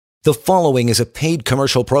The following is a paid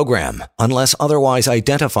commercial program. Unless otherwise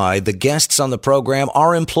identified, the guests on the program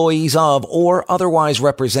are employees of or otherwise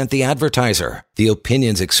represent the advertiser. The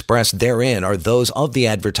opinions expressed therein are those of the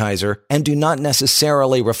advertiser and do not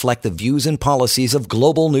necessarily reflect the views and policies of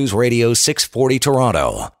Global News Radio 640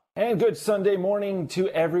 Toronto. And good Sunday morning to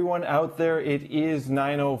everyone out there. It is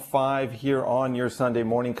 9:05 here on your Sunday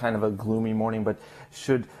morning, kind of a gloomy morning, but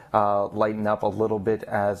should lighten up a little bit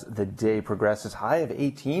as the day progresses. High of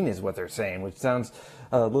 18 is what they're saying, which sounds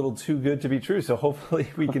a little too good to be true. So hopefully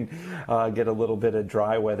we can get a little bit of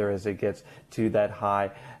dry weather as it gets to that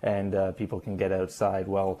high and people can get outside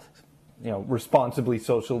well, responsibly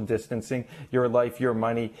social distancing. Your life, your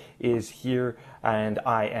money is here. And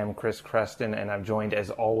I am Chris Creston, and I'm joined as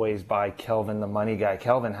always by Kelvin, the money guy.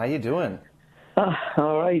 Kelvin, how you doing?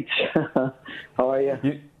 All right. How are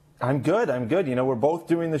you? I'm good. We're both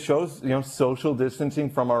doing the shows, social distancing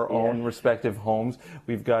from our own respective homes.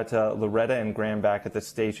 We've got Loretta and Graham back at the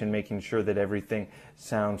station making sure that everything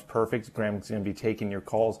sounds perfect. Graham's going to be taking your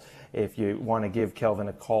calls. If you want to give Kelvin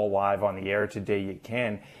a call live on the air today, you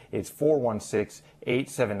can. It's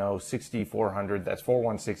 416-870-6400. That's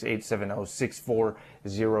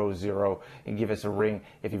 416-870-6400. And give us a ring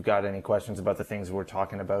if you've got any questions about the things we're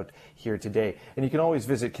talking about here today. And you can always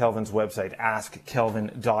visit Kelvin's website,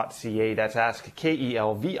 askkelvin.ca. That's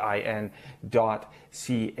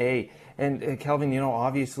askkelvin.ca. And Kelvin,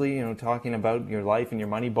 obviously, talking about your life and your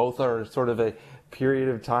money, both are sort of a period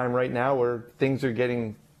of time right now where things are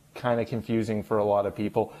getting kind of confusing for a lot of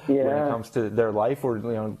people when it comes to their life. We're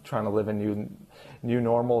trying to live a new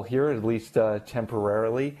normal here, at least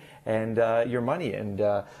temporarily, and your money, and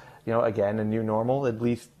again, a new normal, at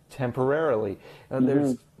least temporarily.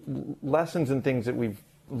 There's lessons and things that we've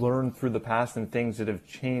learned through the past and things that have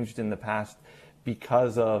changed in the past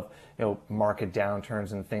because of market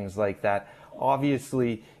downturns and things like that.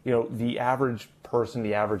 Obviously, the average person,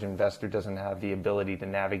 the average investor doesn't have the ability to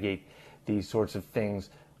navigate these sorts of things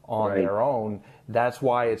on their own. That's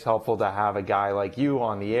why it's helpful to have a guy like you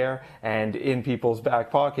on the air and in people's back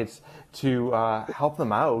pockets to help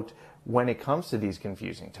them out when it comes to these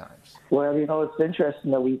confusing times. Well, it's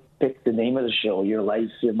interesting that we picked the name of the show, Your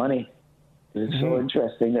Life, Your Money. It's so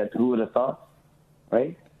interesting that who would have thought,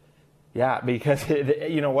 right? Yeah, because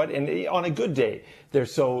you know what, and on a good day they're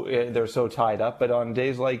so tied up, but on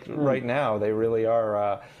days like right now they really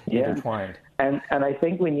are intertwined. And I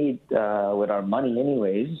think we need with our money,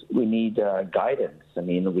 anyways, we need guidance. I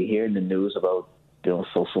mean, we hear in the news about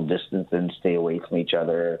social distance and stay away from each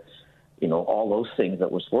other, all those things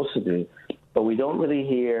that we're supposed to do, but we don't really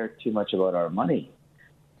hear too much about our money.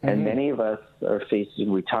 And many of us are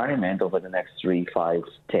facing retirement over the next 3, 5,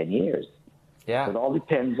 10 years. Yeah. So it all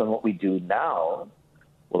depends on what we do now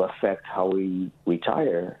will affect how we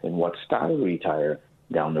retire and what style we retire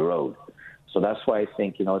down the road. So that's why I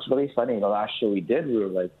think, it's really funny. The last show we did, we were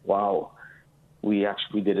like, wow, we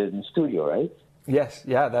actually did it in the studio, right? Yes.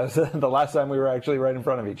 Yeah. That was the last time we were actually right in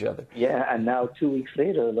front of each other. Yeah. And now 2 weeks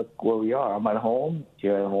later, look where we are. I'm at home.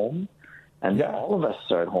 You're at home. And all of us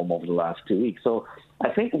are at home over the last 2 weeks. So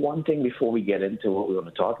I think one thing before we get into what we want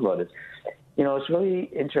to talk about is, it's really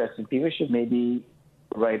interesting. People should maybe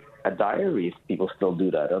write a diary if people still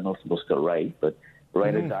do that. I don't know if people still write, but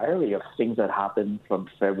write a diary of things that happened from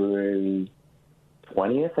February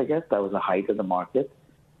 20th, I guess. That was the height of the market,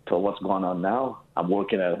 to what's going on now. I'm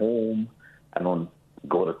working at home. I don't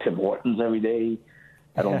go to Tim Hortons every day.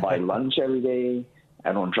 I don't buy lunch every day.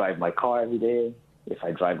 I don't drive my car every day. If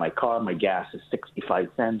I drive my car, my gas is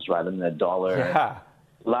 65 cents rather than $1. Yeah.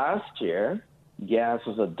 Last year, gas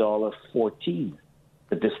was $1.14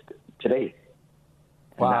 today.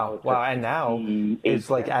 Wow. And now it's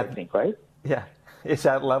like I think, right? Yeah. It's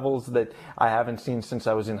at levels that I haven't seen since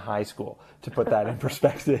I was in high school, to put that in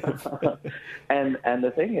perspective. and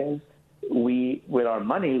the thing is, with our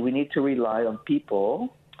money, we need to rely on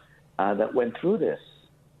people that went through this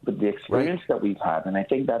with the experience that we've had. And I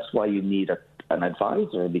think that's why you need an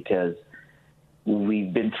advisor, because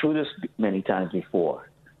we've been through this many times before.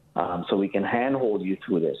 So we can handhold you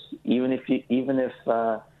through this. Even if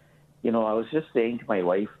I was just saying to my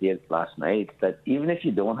wife last night that even if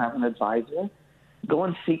you don't have an advisor, go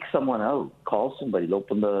and seek someone out. Call somebody. Go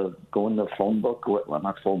in the phone book. Well,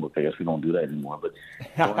 not phone book. I guess we don't do that anymore. But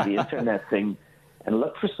go on the internet thing and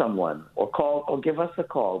look for someone, or call, or give us a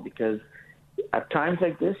call, because at times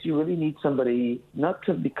like this, you really need somebody not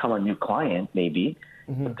to become a new client, maybe,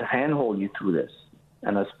 but to handhold you through this.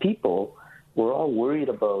 And as people, we're all worried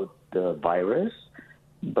about the virus,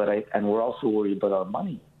 and we're also worried about our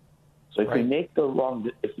money. So if we make the wrong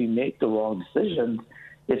decisions,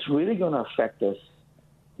 it's really going to affect us,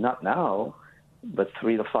 not now, but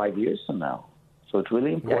 3 to 5 years from now. So it's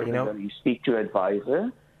really important that you speak to your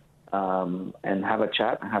advisor and have a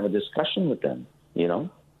chat and have a discussion with them,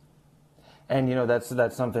 And,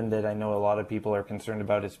 that's something that I know a lot of people are concerned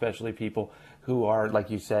about, especially people who are,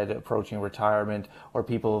 like you said, approaching retirement, or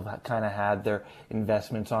people who've kind of had their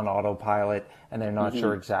investments on autopilot and they're not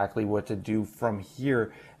sure exactly what to do from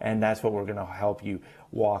here. And that's what we're going to help you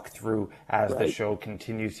walk through as the show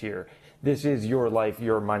continues here. This is Your Life,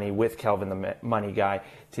 Your Money with Kelvin the Money Guy.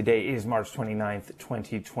 Today is March 29th,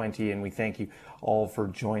 2020, and we thank you all for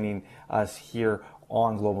joining us here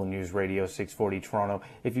on Global News Radio 640 Toronto.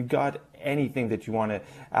 If you've got anything that you want to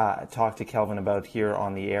talk to Kelvin about here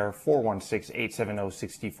on the air,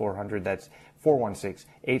 416-870-6400. That's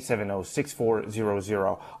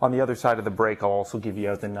 416-870-6400. On the other side of the break, I'll also give you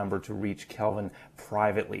out the number to reach Kelvin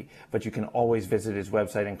privately, but you can always visit his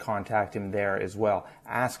website and contact him there as well.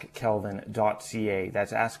 AskKelvin.ca.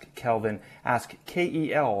 That's Ask Kelvin, Ask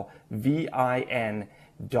KELVIN.ca.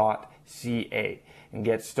 And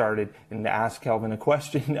get started and ask Kelvin a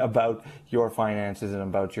question about your finances and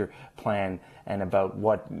about your plan and about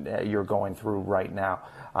what you're going through right now.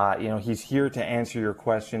 He's here to answer your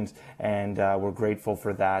questions, and we're grateful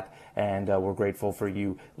for that. And we're grateful for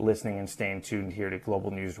you listening and staying tuned here to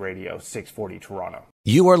Global News Radio 640 Toronto.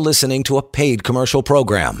 You are listening to a paid commercial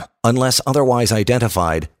program. Unless otherwise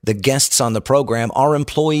identified, the guests on the program are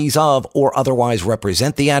employees of or otherwise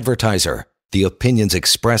represent the advertiser. The opinions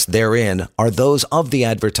expressed therein are those of the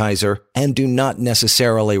advertiser and do not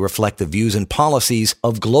necessarily reflect the views and policies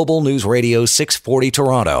of Global News Radio 640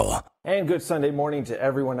 Toronto. And good Sunday morning to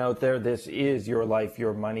everyone out there. This is Your Life,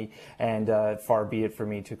 Your Money, and far be it for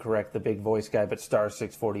me to correct the big voice guy, but star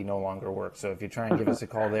 640 no longer works. So if you try and give us a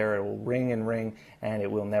call there, it will ring and ring, and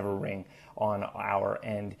it will never ring on our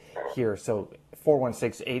end here. So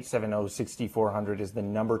 416-870-6400 is the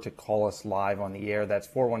number to call us live on the air. That's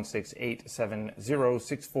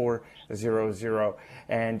 416-870-6400.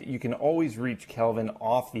 And you can always reach Kelvin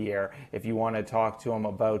off the air if you want to talk to him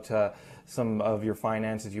about some of your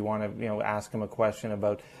finances. You want to ask him a question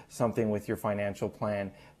about something with your financial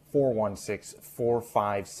plan.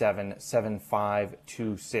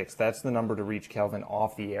 416-457-7526. That's the number to reach Kelvin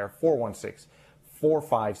off the air.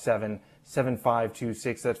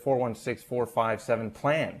 416-457-7526. That's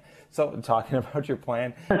 416-457-PLAN. So talking about your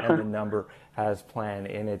plan, and the number has plan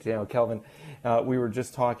in it. Kelvin, we were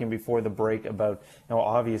just talking before the break about,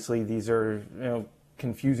 obviously these are,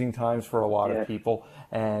 confusing times for a lot of people,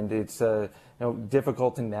 and it's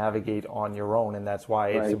difficult to navigate on your own, and that's why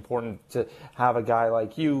it's important to have a guy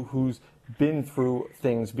like you who's been through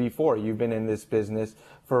things before. You've been in this business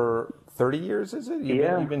for 30 years, is it?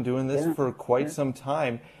 You've been doing this for quite some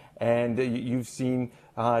time, and you've seen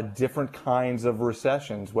different kinds of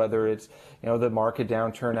recessions, whether it's the market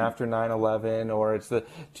downturn after 9/11 or it's the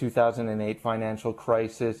 2008 financial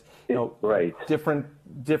crisis. Different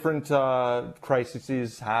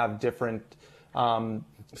crises have different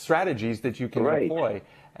strategies that you can employ,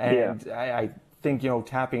 and I think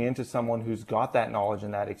tapping into someone who's got that knowledge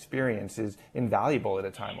and that experience is invaluable at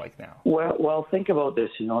a time like now. Well, think about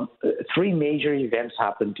this. 3 major events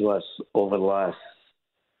happened to us over the last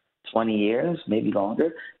 20 years, maybe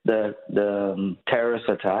longer. The terrorist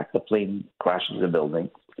attack, the plane crashed into the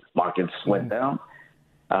building, markets went down,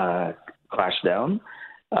 crashed down.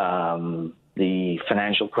 The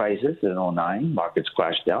financial crisis in 2009, markets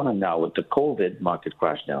crashed down, and now with the COVID, market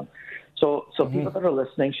crashed down. So people that are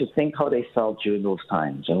listening should think how they felt during those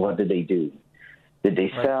times, and what did they do? Did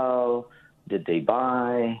they sell? Did they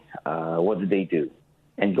buy? What did they do?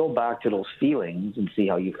 And go back to those feelings and see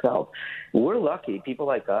how you felt. We're lucky, people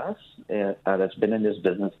like us that's been in this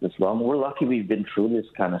business this long, we're lucky we've been through this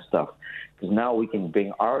kind of stuff, because now we can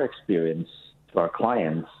bring our experience to our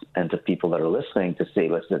clients and to people that are listening to say,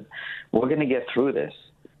 listen, we're going to get through this.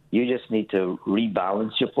 You just need to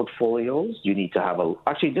rebalance your portfolios. You need to have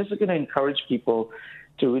actually, this is going to encourage people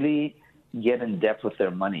to really get in depth with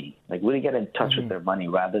their money, like really get in touch with their money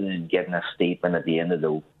rather than getting a statement at the end of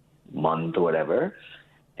the month or whatever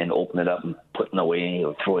and open it up and putting away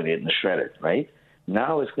or throwing it in the shredder, right?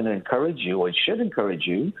 Now it's going to encourage you, or it should encourage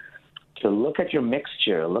you, to look at your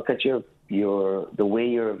mixture, look at the way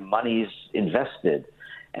your money is invested,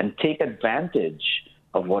 and take advantage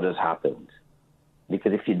of what has happened.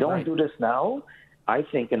 Because if you don't do this now, I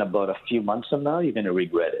think in about a few months from now, you're going to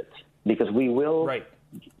regret it. Because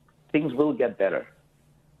things will get better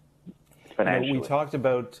financially. We talked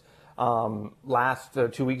about last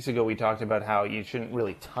 2 weeks ago, we talked about how you shouldn't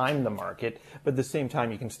really time the market, but at the same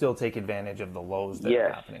time, you can still take advantage of the lows that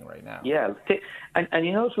are happening right now. Yeah, and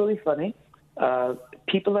it's really funny.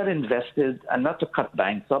 People that invested, and not to cut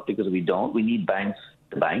banks up because we don't. We need banks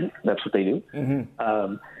to bank. That's what they do.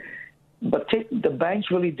 But the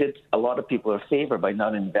banks really did a lot of people a favor by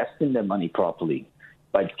not investing their money properly,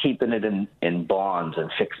 by keeping it in bonds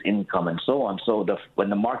and fixed income and so on. So when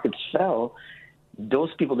the markets fell,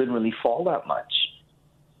 those people didn't really fall that much.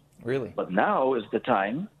 Really? But now is the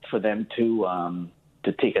time for them to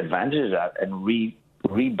take advantage of that and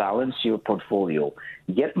rebalance your portfolio.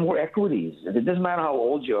 Get more equities. It doesn't matter how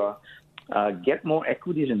old you are. Get more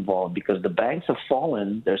equities involved because the banks have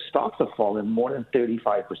fallen, their stocks have fallen more than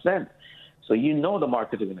 35%. So you know the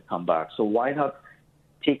markets are going to come back. So why not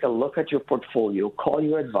take a look at your portfolio, call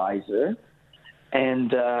your advisor,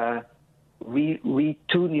 and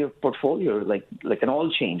retune your portfolio like an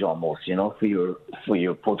oil change almost, for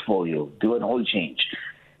your portfolio. Do an oil change.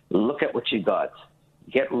 Look at what you got.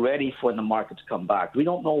 Get ready for the market to come back. We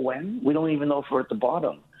don't know when. We don't even know if we're at the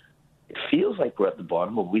bottom. It feels like we're at the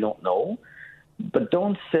bottom, but we don't know. But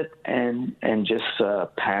don't sit and just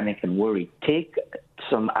panic and worry. Take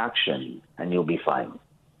some action, and you'll be fine.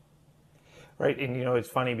 Right, and it's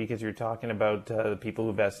funny because you're talking about the people who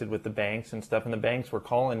invested with the banks and stuff, and the banks were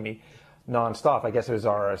calling me nonstop. I guess it was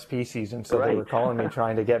RRSP season, so They were calling me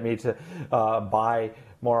trying to get me to buy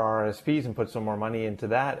more RRSPs and put some more money into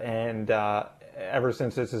that. And ever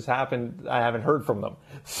since this has happened, I haven't heard from them.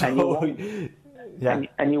 So,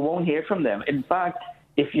 and you won't hear from them. In fact,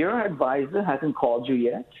 if your advisor hasn't called you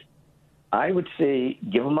yet, I would say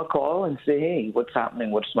give them a call and say, hey, what's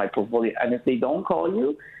happening? What's my portfolio? And if they don't call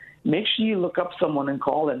you, make sure you look up someone and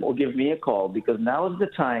call them or give me a call, because now is the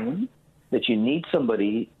time that you need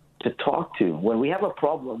somebody to talk to. When we have a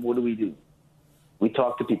problem, what do? We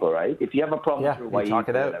talk to people, right? If you have a problem with your wife, talk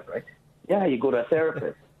it out. Right? Yeah, you go to a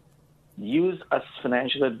therapist. Use us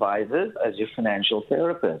financial advisors as your financial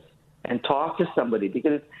therapist and talk to somebody,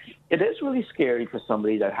 because it is really scary for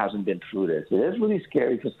somebody that hasn't been through this. It is really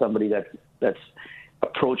scary for somebody that's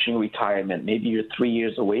approaching retirement. Maybe you're 3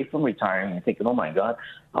 years away from retiring and thinking, oh my God,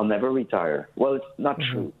 I'll never retire. Well, it's not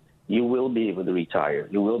true. You will be able to retire.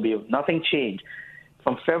 You will be able, nothing changed.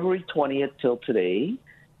 From February 20th till today,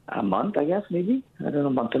 a month, I guess, maybe, I don't know, a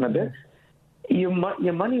month and a bit, your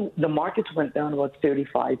money, the markets went down about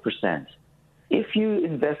 35%. If you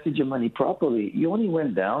invested your money properly, you only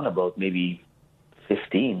went down about maybe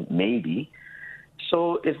 15, maybe.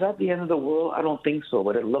 So is that the end of the world? I don't think so,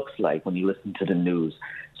 but it looks like when you listen to the news.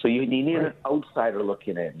 So you need an outsider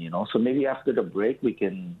looking in, So maybe after the break, we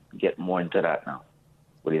can get more into that now.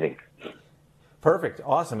 What do you think? Perfect.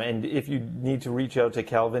 Awesome. And if you need to reach out to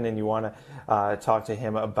Kelvin and you want to talk to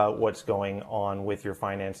him about what's going on with your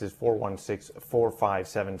finances,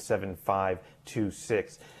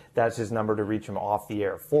 416-457-7526. That's his number to reach him off the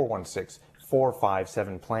air,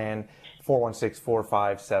 416-457-PLAN,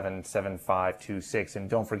 416-457-7526. And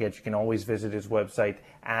don't forget, you can always visit his website,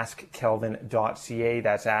 askkelvin.ca.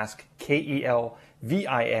 That's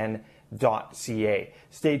askkelvin.ca.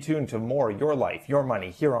 Stay tuned to more Your Life, Your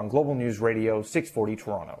Money here on Global News Radio 640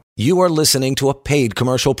 Toronto. You are listening to a paid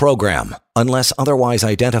commercial program. Unless otherwise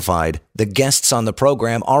identified, the guests on the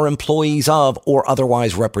program are employees of or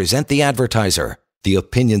otherwise represent the advertiser. The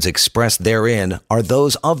opinions expressed therein are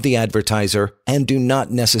those of the advertiser and do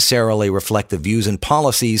not necessarily reflect the views and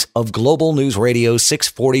policies of Global News Radio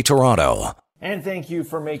 640 Toronto. And thank you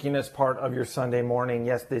for making us part of your Sunday morning.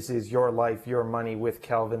 Yes, this is Your Life, Your Money with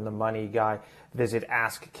Kelvin, the Money Guy. Visit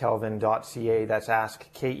askkelvin.ca. That's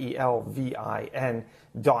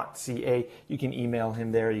askkelvin.ca. You can email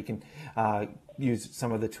him there. You can use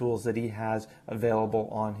some of the tools that he has available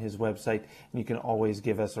on his website. And you can always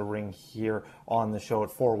give us a ring here on the show at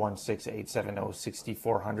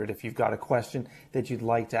 416-870-6400 if you've got a question that you'd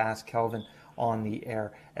like to ask Kelvin on the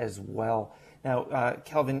air as well. Now,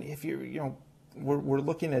 Kelvin, if we're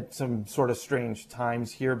looking at some sort of strange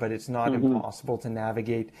times here, but it's not impossible to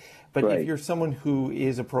navigate. But if you're someone who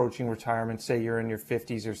is approaching retirement, say you're in your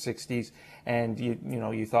 50s or 60s, and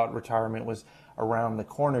you thought retirement was around the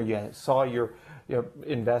corner, you saw your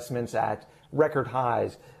investments at record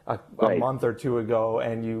highs a month or two ago,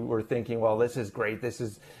 and you were thinking, well, this is great. This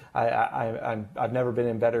is I've never been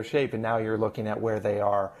in better shape, and now you're looking at where they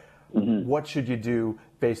are. What should you do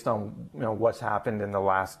based on what's happened in the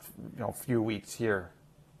last few weeks here?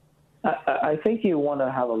 I think you want to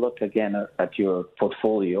have a look again at your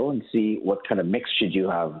portfolio and see what kind of mix should you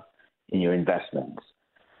have in your investments.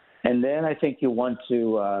 And then I think you want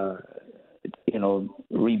to,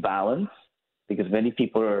 rebalance, because many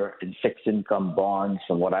people are in fixed income bonds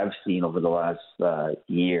from what I've seen over the last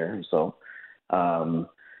year or so.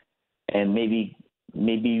 And maybe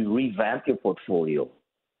revamp your portfolio.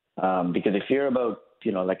 Because if you're about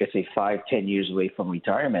like I say, 5-10 years away from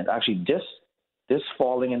retirement. Actually, this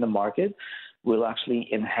falling in the market will actually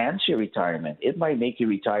enhance your retirement. It might make you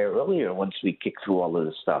retire earlier once we kick through all of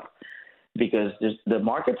this stuff, because the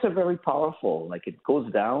markets are very powerful. Like, it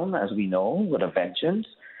goes down, as we know, with a vengeance.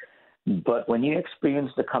 But when you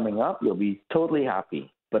experience the coming up, you'll be totally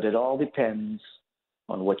happy. But it all depends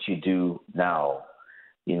on what you do now.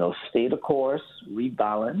 Stay the course,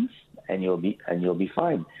 rebalance, and you'll be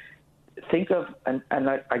fine. Think of, and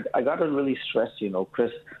I got to really stress,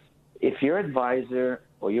 Chris, if your advisor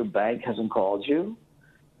or your bank hasn't called you,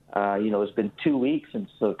 it's been 3 weeks since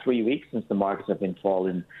the markets have been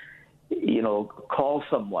falling, call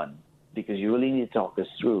someone, because you really need to talk this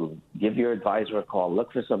through. Give your advisor a call.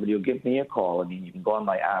 Look for somebody, or give me a call. I mean, you can go on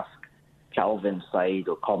my Ask Calvin site,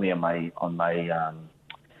 or call me on my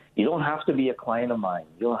you don't have to be a client of mine.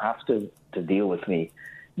 You don't have to deal with me,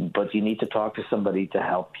 but you need to talk to somebody to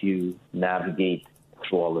help you navigate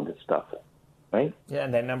through all of this stuff, right? Yeah,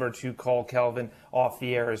 and that number to call Calvin off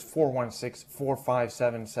the air is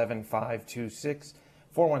 416-457-7526,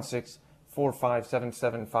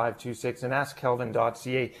 416-457-7526, and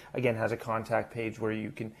AskKelvin.ca, again, has a contact page where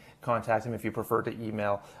you can contact him if you prefer to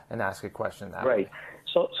email and ask a question that way.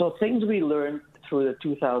 So things we learned through the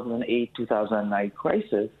 2008-2009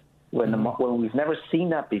 crisis, when we've never seen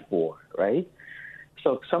that before, right?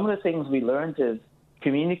 So some of the things we learned is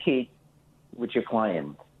communicate with your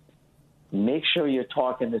client. Make sure you're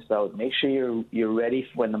talking this out. Make sure you're ready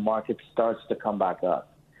for when the market starts to come back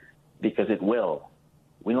up, because it will.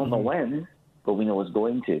 We don't know when, but we know it's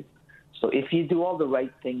going to. So if you do all the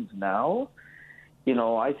right things now,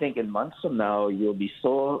 I think in months from now, you'll be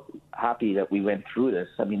so happy that we went through this.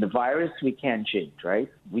 I mean, the virus, we can't change, right?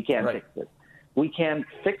 We can't fix it. We can't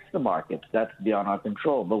fix the markets. That's beyond our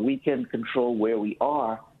control. But we can control where we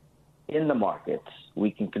are in the markets.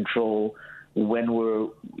 We can control when we're,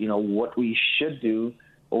 what we should do,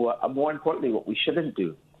 or more importantly, what we shouldn't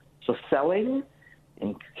do. So selling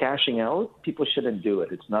and cashing out, people shouldn't do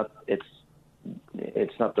it. It's not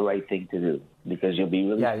the right thing to do, because you'll be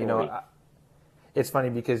really sorry. It's funny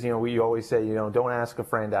because, we always say, don't ask a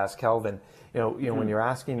friend, ask Kelvin. When you're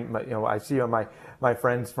asking, I see on my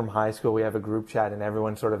friends from high school, we have a group chat, and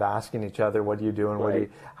everyone's sort of asking each other, what are you doing?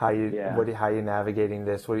 Right. How are you navigating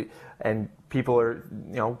this? And people are,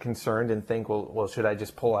 concerned and think, well, should I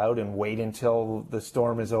just pull out and wait until the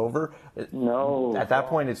storm is over? No. At that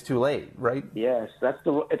point, it's too late, right? Yes.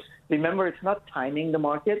 Remember, it's not timing the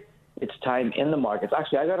market. It's time in the markets.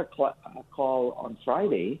 Actually, I got a call on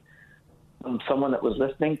Friday from someone that was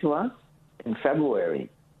listening to us in February,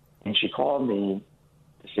 and she called me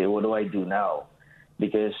to say, what do I do now?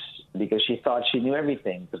 Because she thought she knew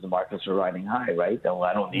everything, because the markets are riding high, right? And,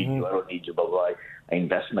 I don't need you, blah, blah, blah. I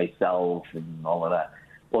invest myself and all of that.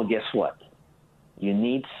 Well, guess what? You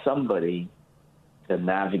need somebody to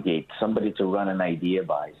navigate, somebody to run an idea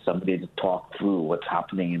by, somebody to talk through what's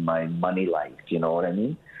happening in my money life, you know what I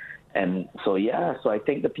mean? And so I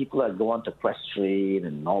think the people that go on to Questrade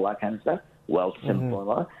and all that kind of stuff,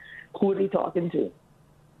 Wealthsimple, who are they talking to?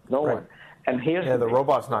 No one. And here's the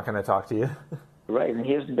robot's not going to talk to you. Right, and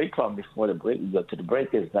here's the big problem before we go to the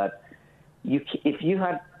break, is that if you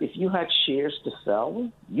had shares to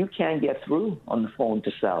sell, you can't get through on the phone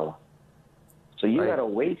to sell. So you got to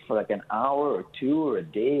wait for like an hour or two or a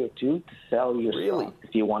day or two to sell your stock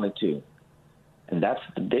if you wanted to. And that's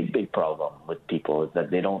the big problem with people, is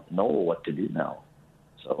that they don't know what to do now.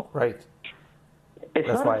 So that's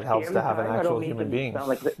why it helps to have an actual human being.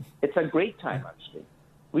 It's a great time, actually.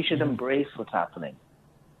 We should embrace what's happening.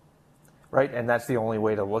 Right, and that's the only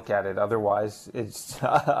way to look at it. Otherwise,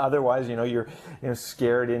 you're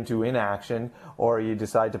scared into inaction, or you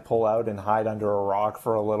decide to pull out and hide under a rock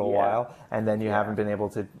for a little while, and then you haven't been able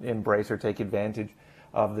to embrace or take advantage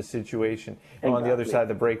of the situation. Exactly. On the other side of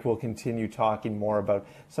the break, we'll continue talking more about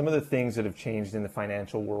some of the things that have changed in the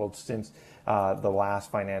financial world since the last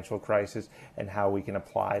financial crisis, and how we can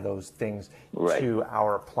apply those things to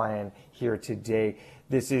our plan here today.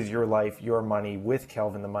 This is Your Life, Your Money with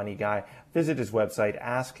Kelvin the Money Guy. Visit his website,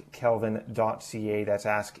 askkelvin.ca. That's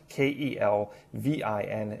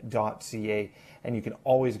AskKelvin.ca. And you can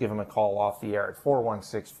always give him a call off the air at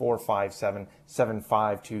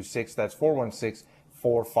 416-457-7526. That's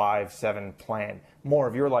 416-457-PLAN. More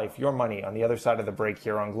of Your Life, Your Money on the other side of the break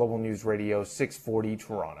here on Global News Radio 640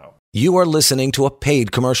 Toronto. You are listening to a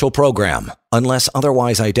paid commercial program. Unless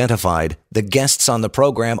otherwise identified, the guests on the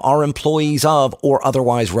program are employees of or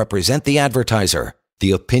otherwise represent the advertiser.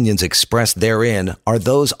 The opinions expressed therein are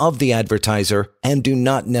those of the advertiser and do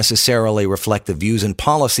not necessarily reflect the views and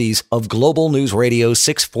policies of Global News Radio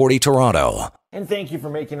 640 Toronto. And thank you for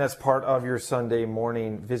making us part of your Sunday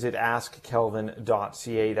morning. Visit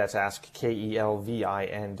askkelvin.ca. That's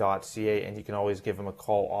askkelvin.ca. And you can always give him a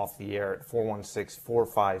call off the air at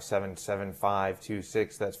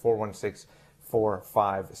 416-457-7526. That's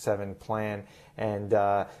 416-457-PLAN and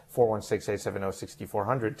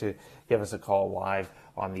 416-870-6400 to give us a call live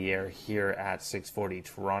on the air here at 640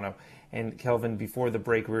 Toronto. And Kelvin, before the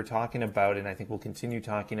break, we were talking about, and I think we'll continue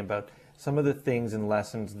talking about, some of the things and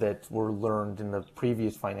lessons that were learned in the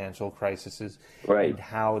previous financial crises, right, and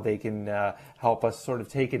how they can help us sort of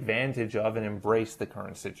take advantage of and embrace the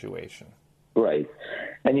current situation. Right.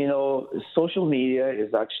 And, social media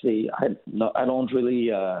is actually, I don't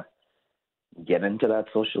really get into that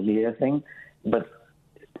social media thing, but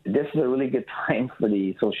this is a really good time for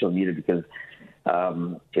the social media because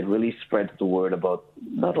it really spreads the word about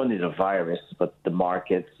not only the virus, but the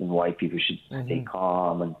markets and why people should stay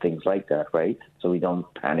calm and things like that, right? So we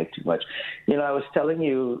don't panic too much. I was telling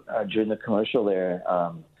you during the commercial there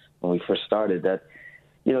when we first started that,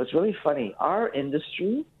 it's really funny. Our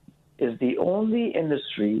industry is the only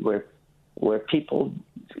industry where people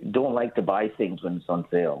don't like to buy things when it's on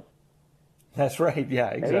sale. That's right. Yeah,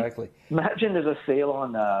 exactly. Right? Imagine there's a sale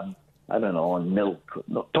on, on milk,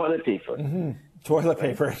 toilet paper. Mm-hmm. Toilet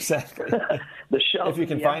paper, exactly. The shelf, if you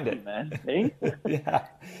can find it, man. Yeah,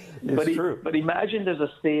 it's true. But imagine there's a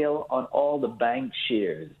sale on all the bank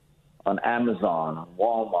shares, on Amazon, on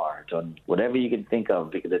Walmart, on whatever you can think of,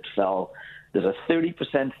 because it fell. There's a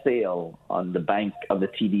 30% sale on the bank, on the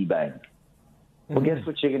TD Bank. Well, guess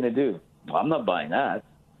what you're going to do? Well, I'm not buying that.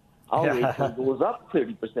 I'll wait till it goes up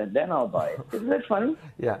 30%, then I'll buy it. Isn't that funny?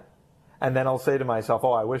 Yeah. And then I'll say to myself,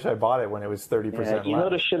 I wish I bought it when it was 30% less. You know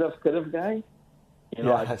the should have, could have guy?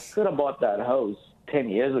 I could have bought that house 10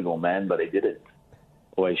 years ago, man, but I didn't.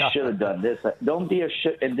 Or I should have done this. Don't be a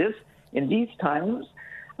shit. In these times,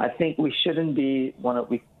 I think we shouldn't be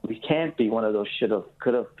we can't be one of those should have,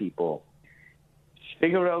 could have people.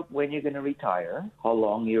 Figure out when you're going to retire, how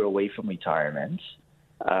long you're away from retirement.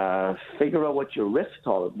 Figure out what your risk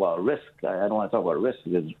tolerance. Well, risk. I don't want to talk about risk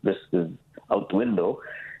because risk is out the window.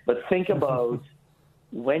 But think about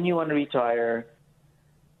when you want to retire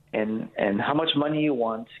and how much money you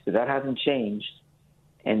want, because that hasn't changed,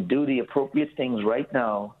 and do the appropriate things right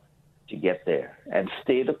now to get there. And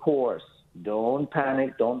stay the course. Don't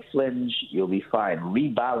panic. Don't flinch. You'll be fine.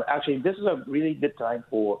 Rebalance. Actually, this is a really good time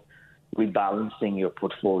for rebalancing your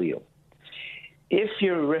portfolio. If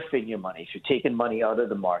you're riffing your money, if you're taking money out of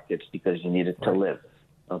the markets because you need it to live,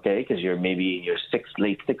 okay, because you're maybe in your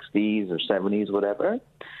late 60s or 70s, whatever,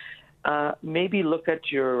 maybe look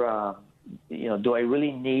at your, do I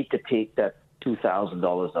really need to take that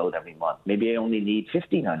 $2,000 out every month? Maybe I only need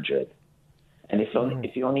 $1,500. And if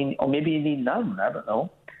you only, or maybe you need none, I don't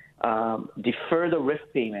know. Defer the riff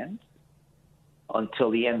payment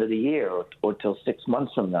until the end of the year or till 6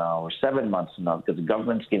 months from now or 7 months from now, because the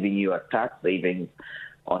government's giving you a tax savings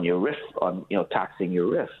on your RIF, taxing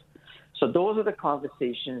your RIF. So those are the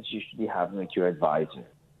conversations you should be having with your advisor.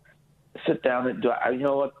 Sit down and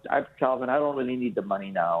Calvin, I don't really need the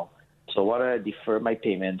money now. So why don't I defer my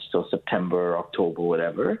payments till September, October,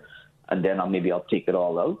 whatever, and then I'll take it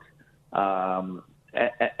all out.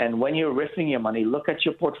 And when you're riffing your money, look at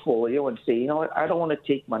your portfolio and say, I don't want to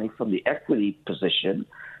take money from the equity position.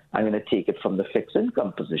 I'm going to take it from the fixed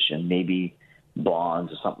income position, maybe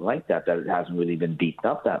bonds or something like that it hasn't really been beaten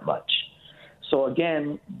up that much. So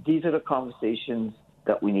again, these are the conversations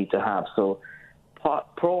that we need to have. So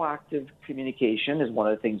proactive communication is one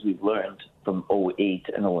of the things we've learned from 2008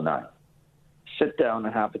 and 2009. Sit down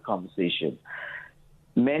and have the conversation.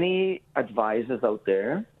 Many advisors out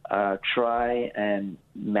there try and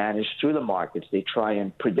manage through the markets. They try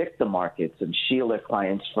and predict the markets and shield their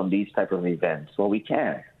clients from these type of events. Well, we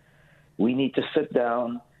can't. We need to sit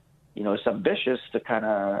down. It's ambitious to kind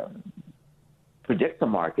of predict the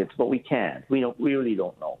markets, but we can't. We really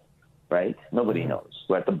don't know, right? Nobody knows.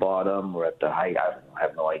 We're at the bottom. We're at the high. I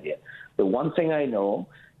have no idea. The one thing I know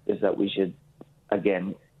is that we should,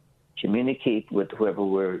 again, communicate with whoever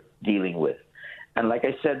we're dealing with. And like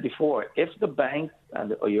I said before, if the bank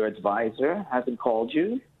or your advisor hasn't called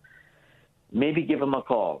you, maybe give them a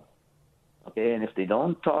call. Okay, and if they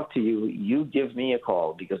don't talk to you, you give me a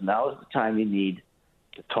call, because now is the time you need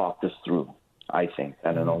to talk this through, I think.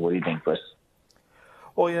 I don't know. What do you think, Chris?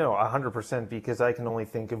 Well, 100%, because I can only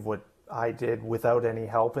think of what I did without any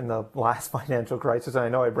help in the last financial crisis. And I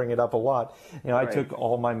know I bring it up a lot. I took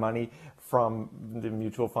all my money from the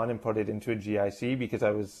mutual fund and put it into a GIC because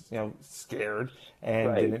I was, scared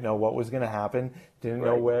and didn't know what was going to happen, didn't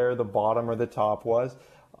know where the bottom or the top was.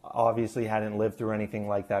 obviously hadn't lived through anything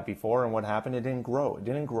like that before. And what happened? It didn't grow. It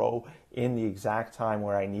didn't grow in the exact time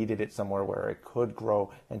where I needed it, somewhere where it could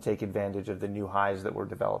grow and take advantage of the new highs that were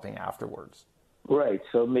developing afterwards. Right.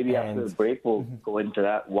 So maybe after the break, we'll go into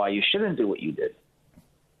that, why you shouldn't do what you did.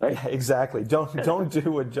 Right? Yeah, exactly. Don't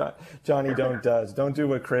do what Johnny Don't does. Don't do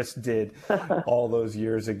what Chris did all those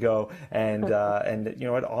years ago. And you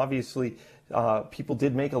know what? Obviously, people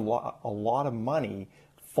did make a lot of money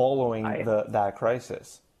following that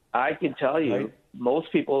crisis. I can tell you, right?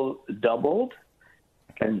 Most people doubled,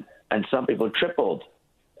 and some people tripled.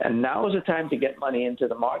 And now is the time to get money into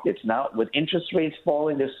the markets. Now, with interest rates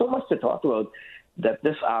falling, there's so much to talk about that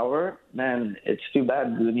this hour, man, it's too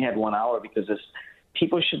bad we only had 1 hour, because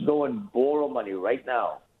people should go and borrow money right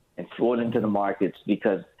now and throw it into the markets,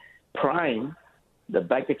 because Prime, the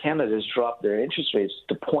Bank of Canada, has dropped their interest rates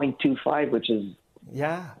to 0.25, which is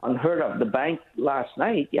unheard of. The bank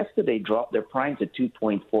yesterday, dropped their Prime to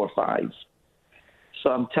 2.45. So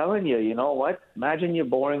I'm telling you, you know what? Imagine you're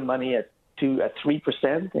borrowing money at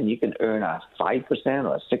 3%, and you can earn a 5%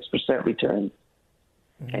 or a 6% return.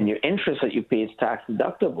 Mm-hmm. And your interest that you pay is tax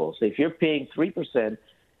deductible. So if you're paying 3%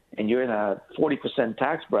 and you're in a 40%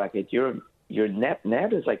 tax bracket, your net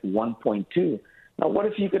is like 1.2. Now, what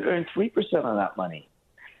if you could earn 3% on that money?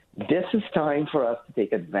 This is time for us to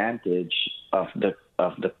take advantage of the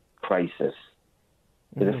crisis.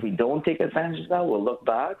 Because if we don't take advantage of that, we'll look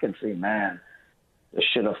back and say, man, I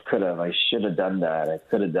should have, could have, I should have done that, I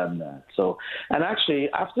could have done that. So, and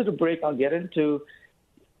actually, after the break, I'll get into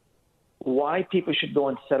why people should go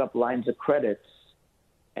and set up lines of credits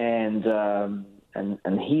and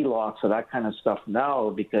HELOCs or that kind of stuff now,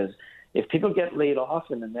 because if people get laid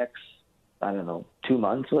off in the next, 2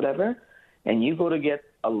 months, whatever, and you go to get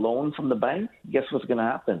a loan from the bank, guess what's going to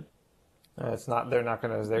happen? They're not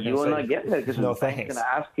going to. You are not getting it, because the bank's going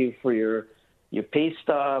to ask you for your pay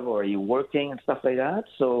stub, or are you working and stuff like that.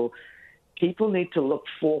 So people need to look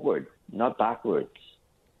forward, not backwards.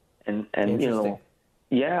 And I'm telling.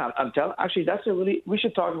 Actually, we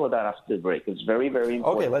should talk about that after the break. It's very, very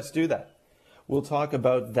important. Okay, let's do that. We'll talk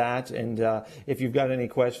about that, and if you've got any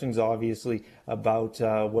questions, obviously, about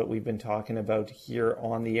what we've been talking about here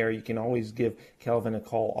on the air, you can always give Kelvin a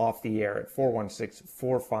call off the air at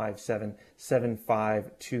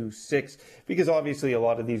 416-457-7526, because obviously a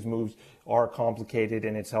lot of these moves are complicated,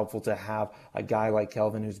 and it's helpful to have a guy like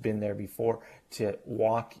Kelvin who's been there before to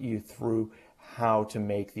walk you through how to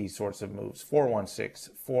make these sorts of moves.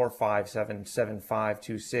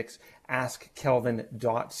 416-457-7526.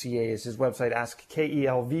 AskKelvin.ca is his website.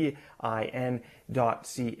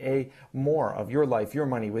 AskKelvin.ca. More of your life, your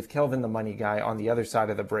money with Kelvin the Money Guy on the other side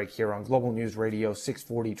of the break here on Global News Radio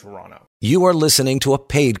 640 Toronto. You are listening to a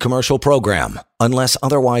paid commercial program. Unless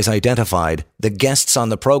otherwise identified, the guests on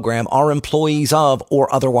the program are employees of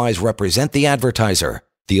or otherwise represent the advertiser.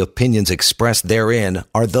 The opinions expressed therein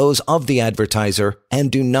are those of the advertiser and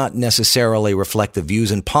do not necessarily reflect the views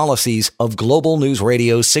and policies of Global News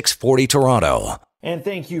Radio 640 Toronto. And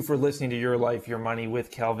thank you for listening to Your Life, Your Money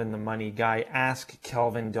with Kelvin the Money Guy.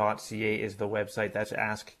 AskKelvin.ca is the website. That's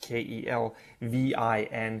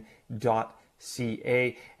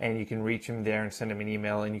AskKelvin.ca. And you can reach him there and send him an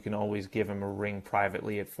email, and you can always give him a ring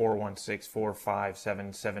privately at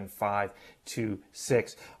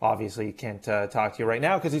 416-457-7526. Obviously, he can't talk to you right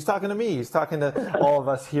now because he's talking to me. He's talking to all of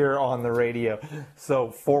us here on the radio.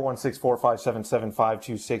 So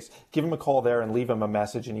 416-457-7526. Give him a call there and leave him a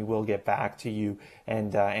message, and he will get back to you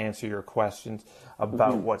and answer your questions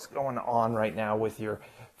about what's going on right now with your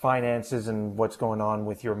finances and what's going on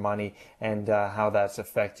with your money and how that's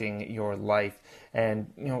affecting your life. And,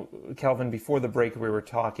 Kelvin, before the break, we were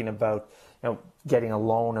talking about, getting a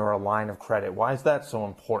loan or a line of credit. Why is that so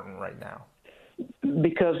important right now?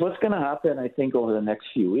 Because what's going to happen, I think, over the next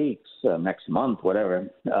few weeks, next month, whatever,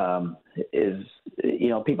 is,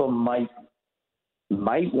 people might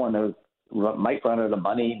run out of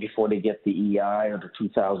money before they get the EI or the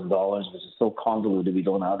 $2,000, which is so convoluted we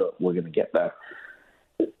don't know how we're going to get that.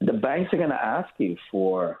 The banks are going to ask you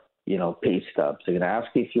for, pay stubs. They're going to ask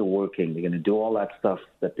you if you're working. They're going to do all that stuff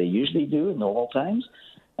that they usually do in normal times,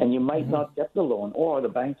 and you might not get the loan, or the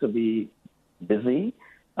banks will be busy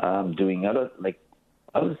doing other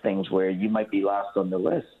things where you might be last on the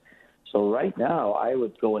list. So right now, I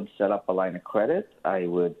would go and set up a line of credit. I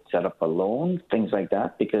would set up a loan, things like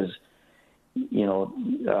that, because it'll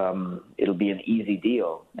be an easy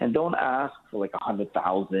deal. And don't ask for like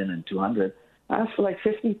 $100,000 and $200,000. Ask for like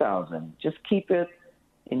 $50,000. Just keep it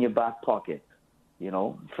in your back pocket,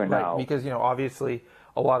 for now. Because obviously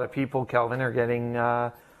a lot of people, Kelvin, are getting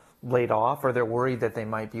laid off, or they're worried that they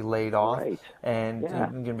might be laid off, Right. and Yeah.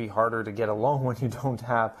 it's going to be harder to get a loan when you don't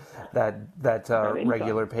have that income.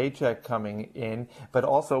 regular paycheck coming in. But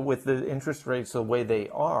also with the interest rates the way they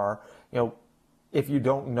are, if you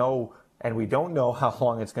don't know, and we don't know how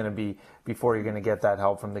long it's going to be before you're going to get that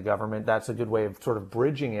help from the government, that's a good way of sort of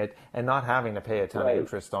bridging it and not having to pay a ton of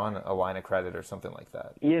interest on a line of credit or something like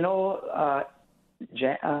that. The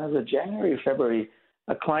January, February,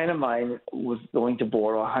 a client of mine was going to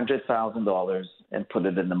borrow $100,000 and put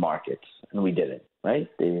it in the markets, and we didn't, right?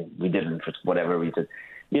 We didn't for whatever reason.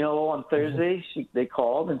 On Thursday, they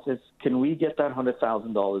called and says, can we get that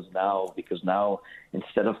 $100,000 now? Because now,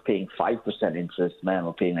 instead of paying 5% interest, man,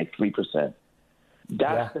 we're paying like 3%.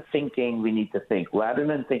 That's the thinking we need to think. Rather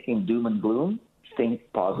than thinking doom and gloom, think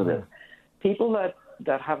positive. People that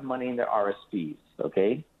have money in their RSPs,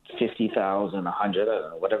 okay, 50,000, 100, I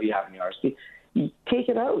don't know, whatever you have in your RSP, you take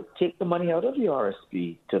it out. Take the money out of your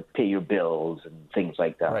RSP to pay your bills and things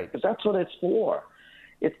like that. Right. Because that's what it's for.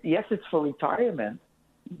 It's for retirement,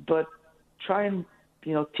 but try and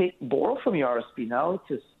borrow from your RSP now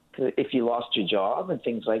to if you lost your job and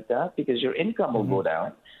things like that, because your income will go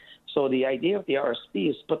down. So the idea of the RSP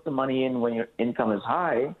is put the money in when your income is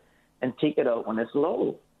high and take it out when it's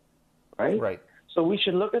low, right? Right. So we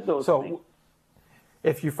should look at those things.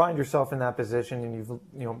 If you find yourself in that position and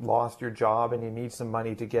you've lost your job and you need some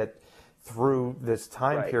money to get through this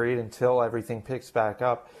time period until everything picks back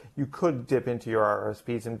up, you could dip into your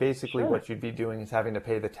RSPs, and basically what you'd be doing is having to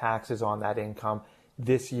pay the taxes on that income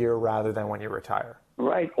this year rather than when you retire.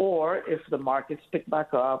 Right. Or if the markets pick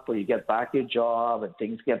back up or you get back your job and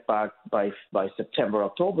things get back by September,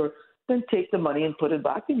 October, then take the money and put it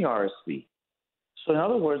back in your RSP. So in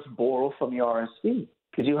other words, borrow from your RSP,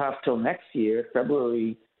 because you have till next year,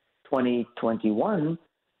 February 2021,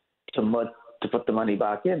 to put the money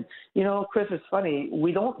back in. Chris, it's funny.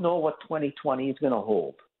 We don't know what 2020 is going to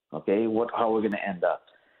hold, okay, how we're going to end up.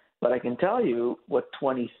 But I can tell you what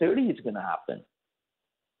 2030 is going to happen.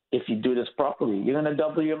 If you do this properly, you're going to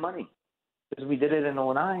double your money, because we did it in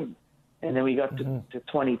 2009. And then we got to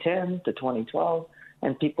 2010, to 2012,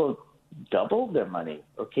 and people doubled their money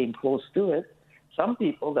or came close to it. Some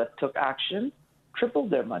people that took action tripled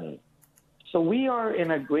their money. So we are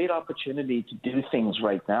in a great opportunity to do things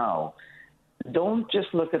right now. Don't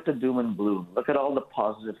just look at the doom and gloom. Look at all the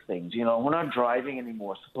positive things. We're not driving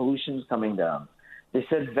anymore, so pollution's coming down. They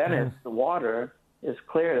said Venice, the water, is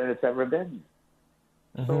clearer than it's ever been.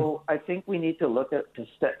 So I think we need to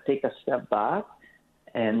take a step back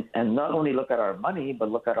and not only look at our money,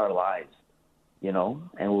 but look at our lives,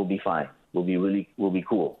 and we'll be fine. We'll be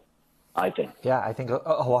cool, I think. Yeah, I think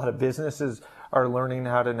a lot of businesses are learning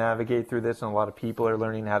how to navigate through this, and a lot of people are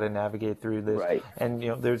learning how to navigate through this. Right. And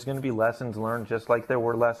there's going to be lessons learned, just like there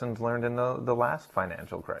were lessons learned in the last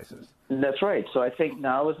financial crisis. That's right. So I think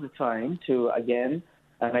now is the time to, again,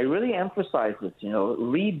 and I really emphasize this,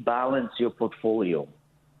 rebalance your portfolio.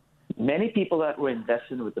 Many people that were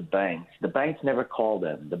investing with the banks never call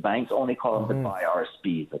them. The banks only call them to buy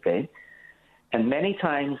RSPs, okay? And many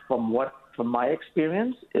times, from my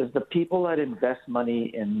experience, is the people that invest money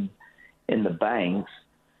in the banks,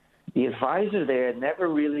 the advisor there never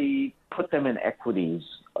really put them in equities.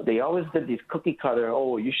 They always did these cookie cutter,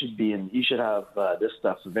 you should have this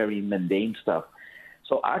stuff, very mundane stuff.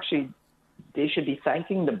 So actually, they should be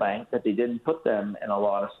thanking the bank that they didn't put them in a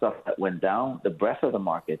lot of stuff that went down the breadth of the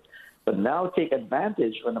market, but now take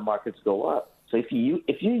advantage when the markets go up. So if you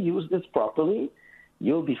use this properly,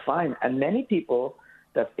 you'll be fine. And many people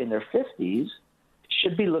that in their 50s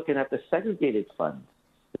should be looking at the segregated funds.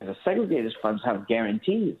 The segregated funds have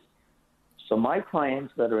guarantees. So my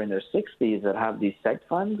clients that are in their 60s that have these seg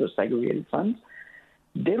funds or segregated funds,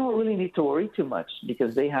 they don't really need to worry too much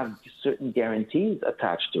because they have certain guarantees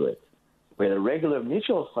attached to it, where the regular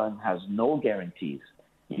mutual fund has no guarantees.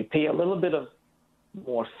 You pay a little bit of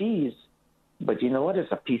more fees, but you know what?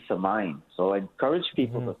 It's a peace of mind. So I encourage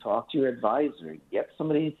people to talk to your advisor, get some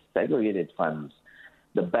of these segregated funds.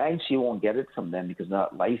 The banks, you won't get it from them because they're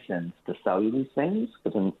not licensed to sell you these things,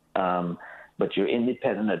 but your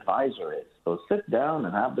independent advisor is. So sit down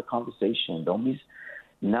and have the conversation.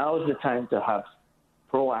 Now is the time to have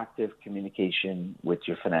proactive communication with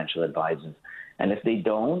your financial advisors. And if they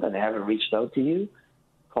don't and they haven't reached out to you,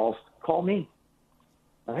 call me.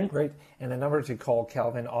 All right? Great. And the number to call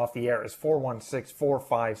Calvin off the air is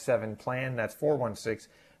 416-457-PLAN. That's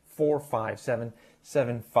 416-457-00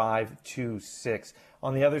 7526.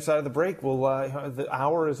 On the other side of the break, the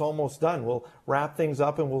hour is almost done. We'll wrap things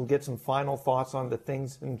up and we'll get some final thoughts on the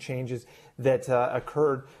things and changes that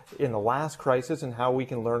occurred in the last crisis and how we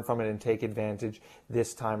can learn from it and take advantage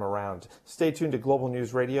this time around. Stay tuned to Global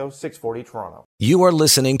News Radio, 640 Toronto. You are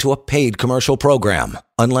listening to a paid commercial program.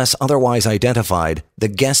 Unless otherwise identified, the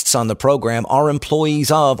guests on the program are employees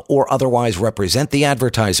of or otherwise represent the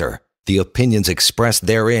advertiser. The opinions expressed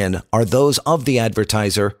therein are those of the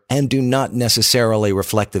advertiser and do not necessarily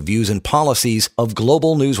reflect the views and policies of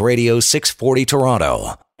Global News Radio 640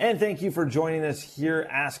 Toronto. And thank you for joining us here.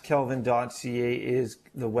 AskKelvin.ca is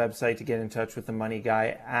the website to get in touch with the Money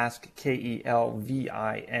Guy.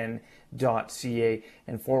 AskKelvin.ca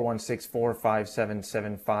and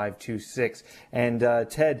 416-457-7526. And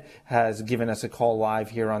Ted has given us a call live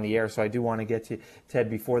here on the air, so I do want to get to Ted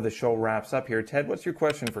before the show wraps up here. Ted, what's your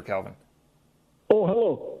question for Kelvin? Oh,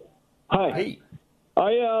 hello. Hi. Hey.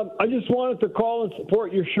 I just wanted to call and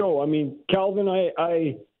support your show. I mean, Kelvin,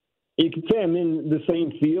 you can say I'm in the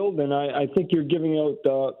same field, and I think you're giving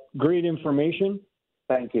out great information.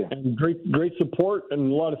 Thank you. And great support,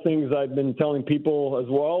 and a lot of things I've been telling people as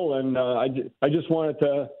well. And I just wanted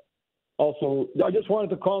to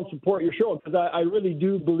call and support your show because I really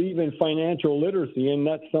do believe in financial literacy, and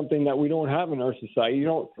that's something that we don't have in our society.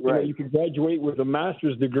 You can graduate with a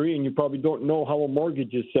master's degree, and you probably don't know how a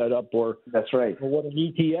mortgage is set up, or that's right, or what an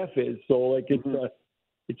ETF is. So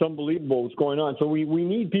it's unbelievable what's going on. So we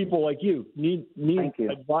need people like you. Need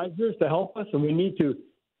advisors to help us, and we need to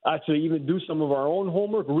actually even do some of our own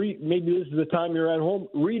homework. Maybe this is the time you're at home.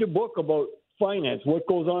 Read a book about finance, what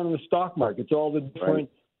goes on in the stock markets, all the different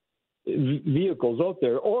vehicles out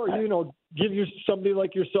there. Or, give somebody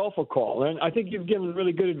like yourself a call. And I think you've given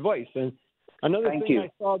really good advice. And another thing I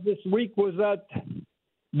saw this week was that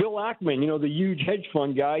Bill Ackman, the huge hedge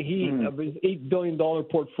fund guy, of his $8 billion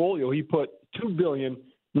portfolio, he put $2 billion.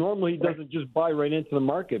 Normally, he doesn't just buy right into the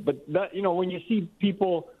market. But that, when you see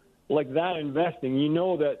people like that investing, you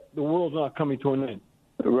know that the world's not coming to an end.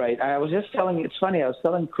 Right. I was just telling you, it's funny, I was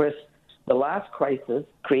telling Chris, the last crisis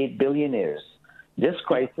created billionaires. This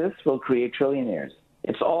crisis will create trillionaires.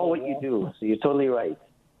 It's all what you do. So you're totally right.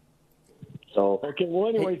 So okay. Well,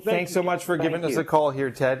 anyway, thanks so much for giving us a call here,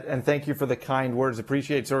 Ted, and thank you for the kind words.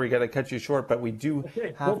 Appreciate it. Sorry, we got to cut you short, but we do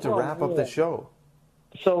have to wrap up the show.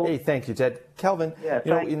 So, hey, thank you, Ted. Kelvin,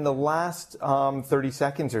 in the last 30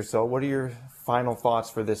 seconds or so, what are your final thoughts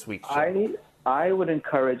for this week's show? I would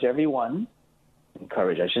encourage everyone. I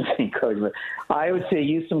shouldn't say encourage, but I would say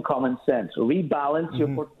use some common sense. Rebalance your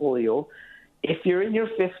portfolio. If you're in your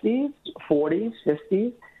 50s, 40s,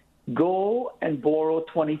 50s, go and borrow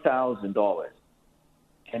 $20,000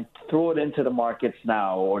 and throw it into the markets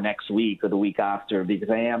now or next week or the week after,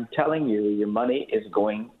 because I am telling you, your money is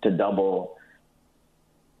going to double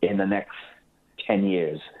in the next 10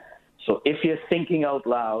 years. So if you're thinking out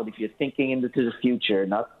loud, if you're thinking into the future,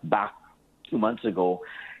 not back 2 months ago,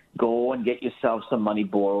 go and get yourself some money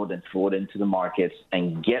borrowed and throw it into the markets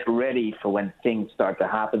and get ready for when things start to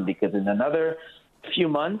happen, because in another few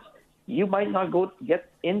months, you might not get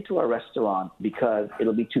into a restaurant because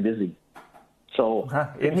it'll be too busy. So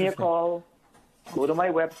give me a call, go to my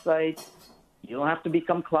website. You don't have to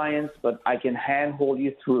become clients, but I can handhold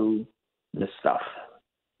you through this stuff.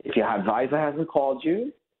 If your advisor hasn't called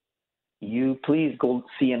you, you please go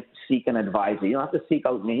seek an advisor. You don't have to seek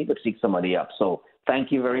out me, but seek somebody up. So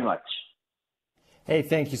thank you very much. Hey,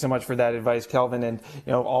 thank you so much for that advice, Kelvin. And,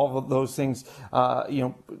 all of those things,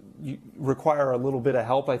 you require a little bit of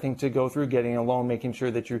help, I think, to go through getting a loan, making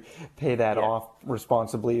sure that you pay that off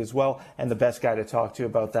responsibly as well. And the best guy to talk to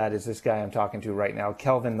about that is this guy I'm talking to right now,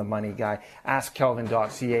 Kelvin, the Money Guy.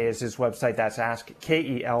 AskKelvin.ca is his website. That's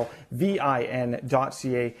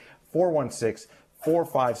AskKelvin.ca,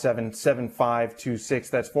 416-457-7526.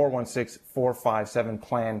 That's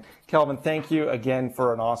 416-457-PLAN. Kelvin, thank you again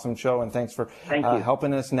for an awesome show, and thanks for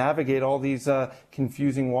helping us navigate all these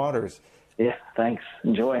confusing waters. Yeah, thanks.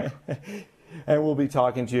 Enjoy. And we'll be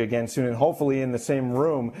talking to you again soon, and hopefully in the same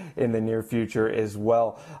room in the near future as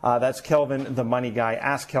well. That's Kelvin, the Money Guy.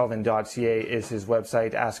 AskKelvin.ca is his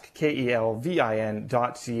website.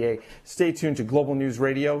 AskKelvin.ca. Stay tuned to Global News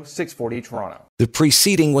Radio, 640 Toronto. The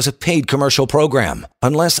preceding was a paid commercial program.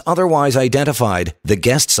 Unless otherwise identified, the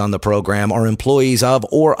guests on the program are employees of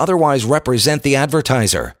or otherwise represent the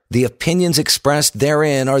advertiser. The opinions expressed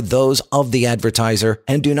therein are those of the advertiser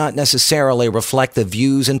and do not necessarily reflect the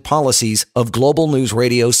views and policies of Global News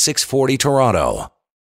Radio 640 Toronto.